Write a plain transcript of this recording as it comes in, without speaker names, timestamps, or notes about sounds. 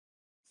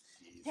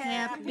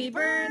Happy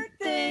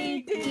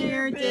birthday,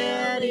 dear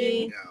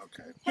Daddy. Yeah,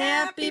 okay.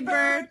 Happy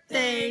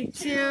birthday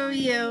to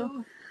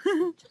you.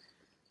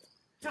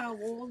 How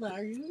old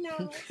are you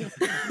now?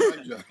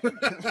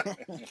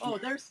 Oh,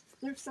 there's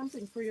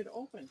something for you to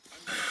open.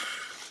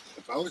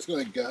 If I was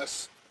going to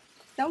guess,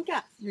 Don't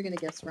guess. You're going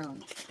to guess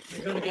wrong.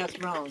 You're gonna guess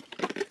wrong.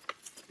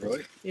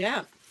 really?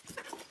 Yeah.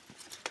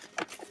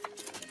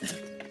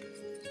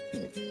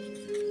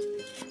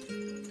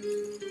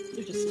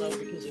 You're just slow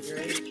because of your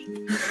age. You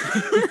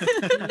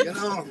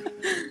know,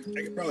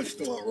 I could probably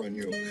still outrun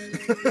you.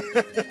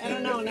 I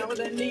don't know. Not with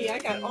that knee. I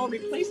got all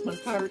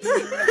replacement parts.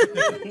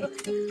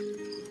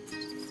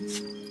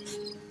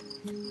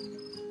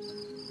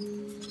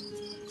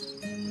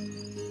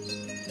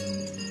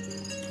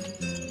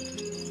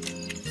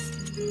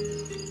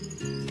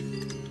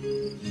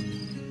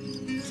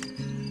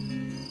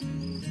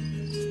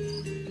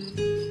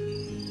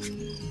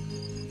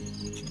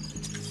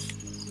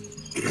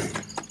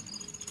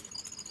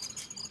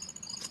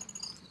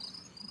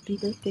 Happy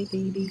birthday,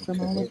 baby,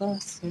 from all of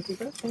us. Happy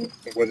birthday.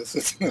 What is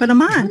this? Put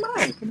them on. Come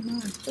on. Put them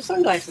on. The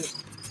sunglasses.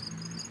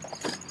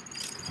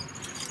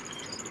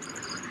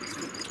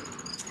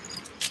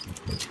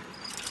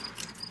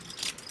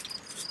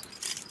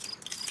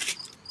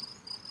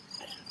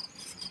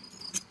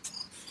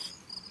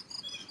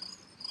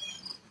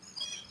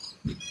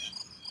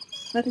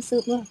 How does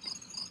it look?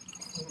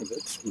 Oh,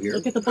 that's weird.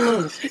 Look at the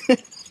balloons.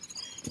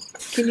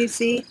 Can you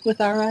see with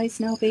our eyes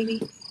now,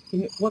 baby?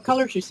 What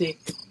colors you see?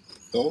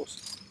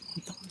 Those?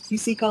 You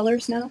see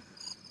colors now?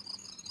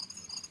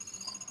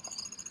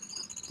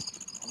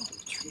 Oh,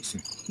 trees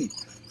and heat.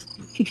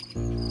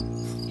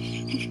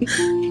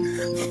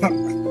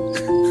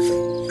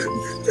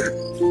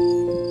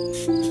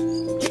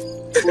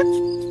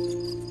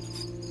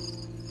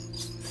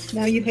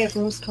 Now you have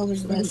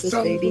rose-colored glasses,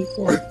 Done baby.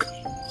 before.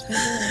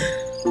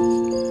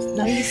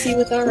 Now you see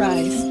with our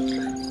eyes.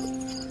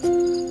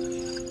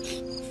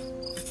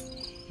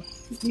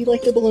 You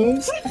like the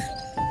balloons?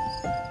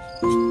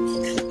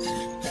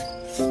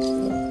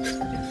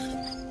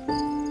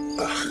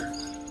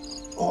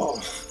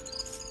 Oh.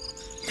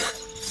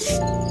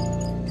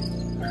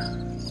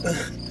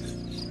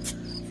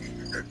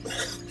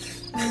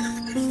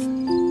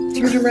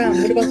 Turn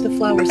around. What about the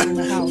flowers in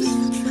the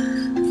house?